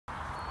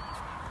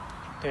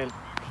Tail.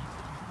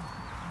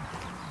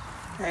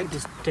 It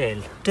is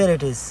tail. Tail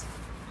it is.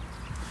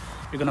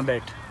 We're gonna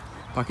bet.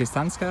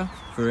 Pakistanska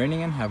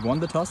Föreningen have won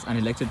the toss and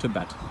elected to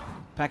bat.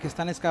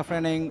 Pakistaniska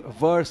Förening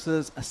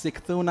versus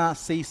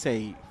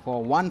STCC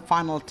for one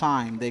final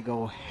time. They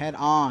go head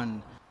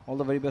on. All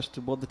the very best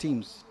to both the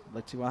teams.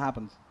 Let's see what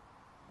happens.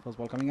 First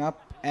ball coming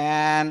up,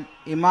 and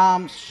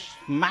Imam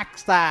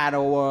smacks that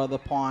over the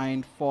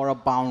point for a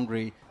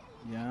boundary.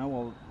 Yeah,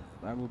 well,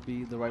 that would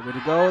be the right way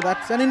to go.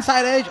 That's an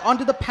inside edge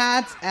onto the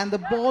pads, and the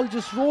ball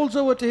just rolls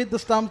over to hit the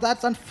stumps.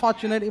 That's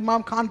unfortunate.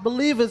 Imam can't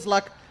believe his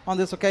luck on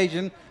this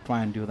occasion.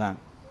 Try and do that.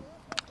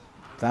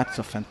 That's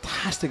a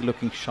fantastic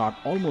looking shot,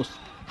 almost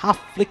half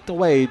flicked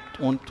away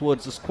on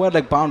towards the square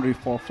leg boundary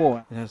for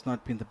 4. It has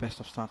not been the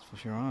best of starts for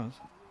Shiraz.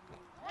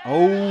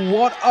 Oh,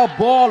 what a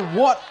ball!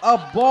 What a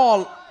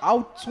ball!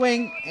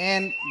 Outswing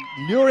and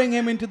luring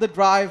him into the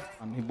drive.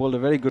 And he bowled a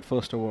very good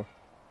first over.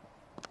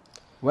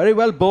 Very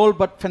well bowled,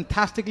 but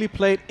fantastically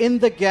played in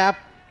the gap,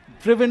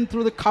 driven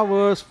through the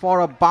covers for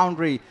a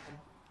boundary.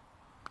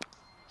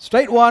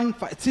 Straight one.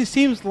 It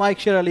seems like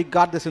Sher Ali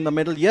got this in the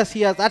middle. Yes,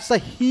 he has. That's a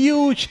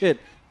huge hit.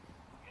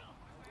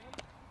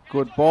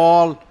 Good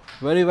ball.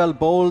 Very well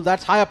bowled.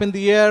 That's high up in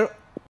the air.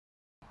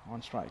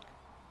 On strike.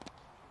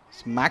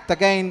 Smacked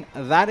again.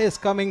 That is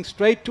coming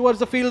straight towards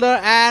the fielder.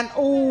 And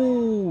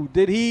oh,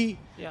 did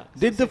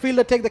the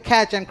fielder take the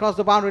catch and cross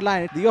the boundary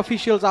line? The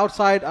officials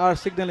outside are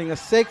signaling a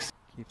 6.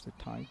 Keeps it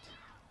tight.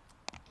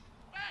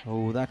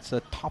 Oh, that's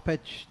a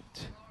top-edged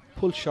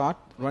pull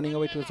shot running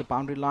away towards the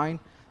boundary line.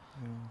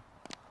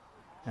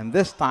 And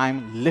this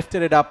time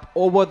lifted it up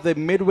over the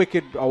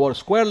mid-wicket or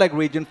square leg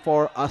region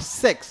for a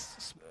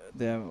 6.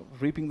 They're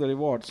reaping the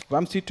rewards.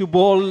 Vamsi to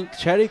bowl.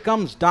 Cherry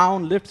comes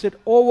down, lifts it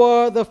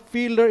over the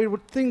fielder. It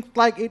would think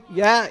like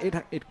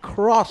it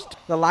crossed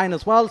the line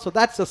as well. So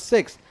that's a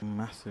 6.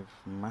 Massive,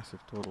 massive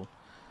total.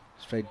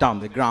 Straight down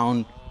the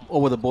ground,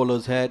 over the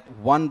bowler's head.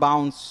 One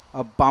bounce,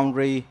 a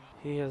boundary.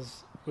 He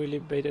has really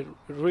baited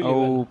really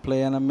well. well.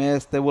 Play and a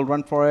miss. They will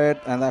run for it.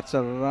 And that's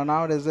a run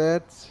out, is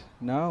it?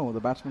 No,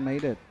 the batsman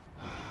made it.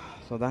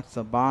 So that's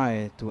a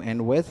bye to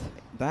end with.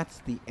 That's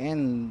the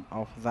end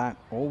of that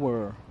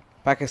over.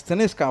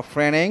 Pakistaniska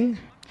Förening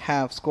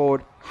have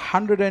scored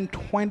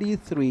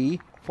 123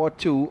 for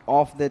 2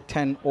 of their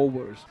 10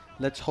 overs.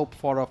 Let's hope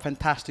for a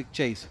fantastic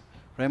chase.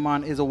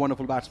 Rahman is a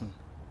wonderful batsman.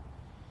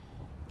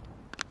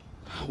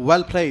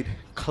 Well played.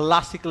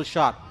 Classical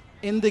shot.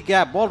 In the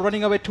gap. Ball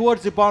running away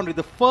towards the boundary.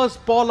 The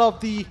first ball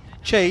of the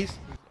chase.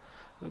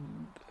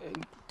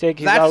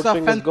 That's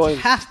a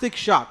fantastic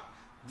shot.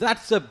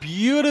 That's a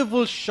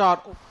beautiful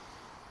shot.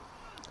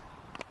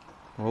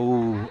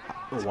 Oh,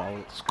 wow.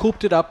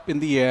 Scooped it up in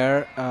the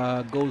air,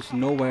 goes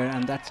nowhere,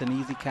 and that's an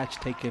easy catch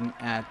taken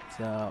at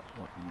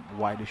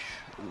wideish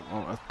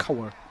or a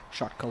cover,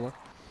 short cover.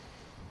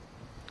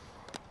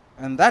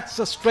 And that's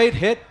a straight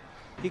hit.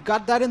 He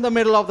got that in the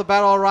middle of the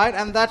bat, all right,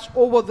 and that's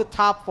over the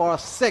top for a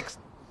 6.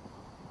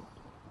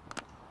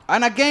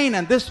 And again,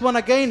 and this one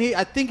again,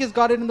 I think he's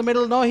got it in the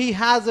middle. No, he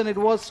hasn't. It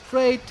was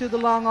straight to the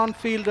long on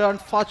fielder,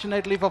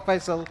 unfortunately for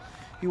Faisal.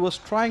 He was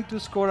trying to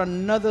score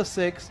another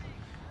 6.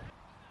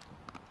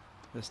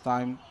 This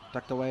time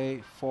tucked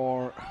away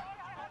for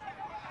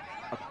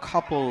a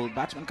couple.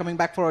 Batsman coming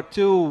back for a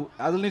 2.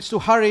 Adil needs to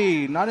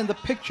hurry. Not in the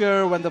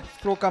picture when the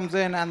throw comes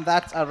in, and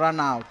that's a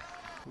run out.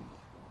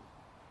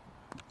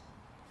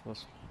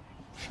 First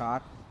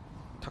shot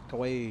tucked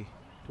away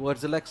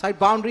towards the leg side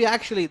boundary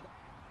actually.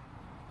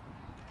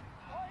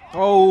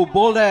 Oh,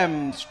 bowled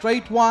him.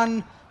 Straight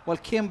one. Well,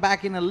 came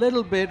back in a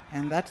little bit,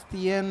 and that's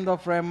the end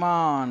of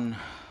Rahman.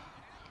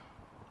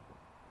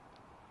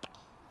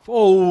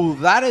 Oh,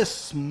 that is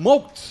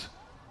smoked.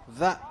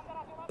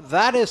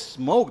 That is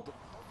smoked.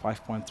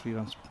 5.3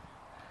 runs.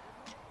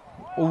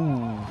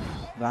 Oh,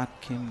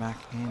 that came back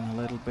in a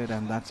little bit,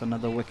 and that's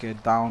another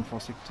wicket down for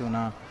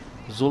Sigtuna.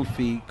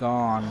 Zulfi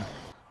gone.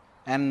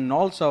 And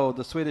also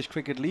the Swedish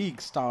Cricket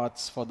League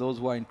starts for those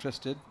who are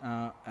interested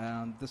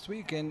this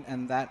weekend,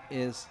 and that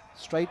is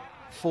straight,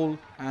 full,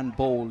 and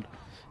bold.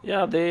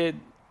 Yeah,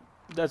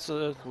 that's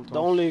the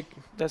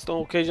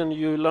occasion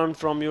you learn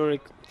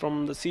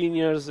from the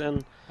seniors,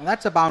 and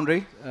that's a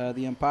boundary.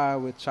 The umpire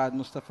with Shahid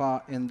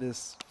Mustafa in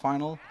this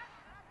final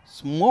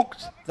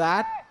smoked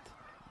that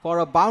for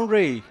a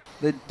boundary.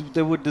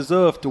 They would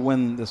deserve to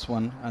win this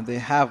one, and they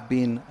have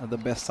been the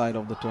best side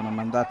of the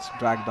tournament. That's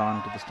dragged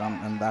on to the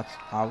stump, and that's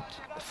out.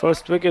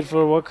 First wicket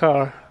for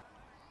Wakar.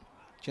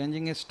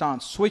 Changing his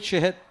stance, switch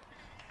hit,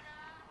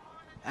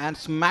 and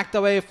smacked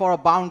away for a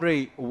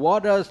boundary.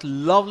 What a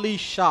lovely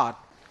shot.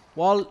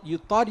 Well, you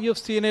thought you've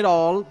seen it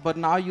all, but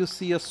now you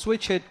see a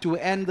switch hit to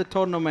end the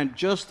tournament.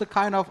 Just the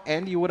kind of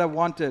end you would have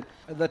wanted.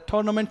 The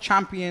tournament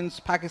champions,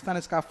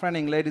 Pakistaniska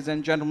Förening, ladies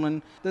and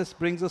gentlemen. This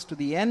brings us to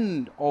the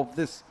end of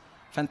this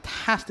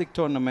fantastic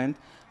tournament.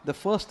 The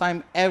first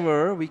time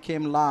ever we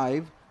came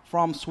live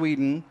from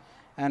Sweden,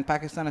 and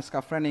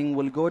Pakistaniska Förening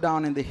will go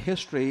down in the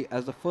history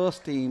as the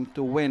first team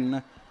to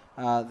win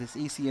this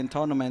ECN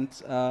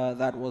tournament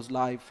that was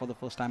live for the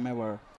first time ever.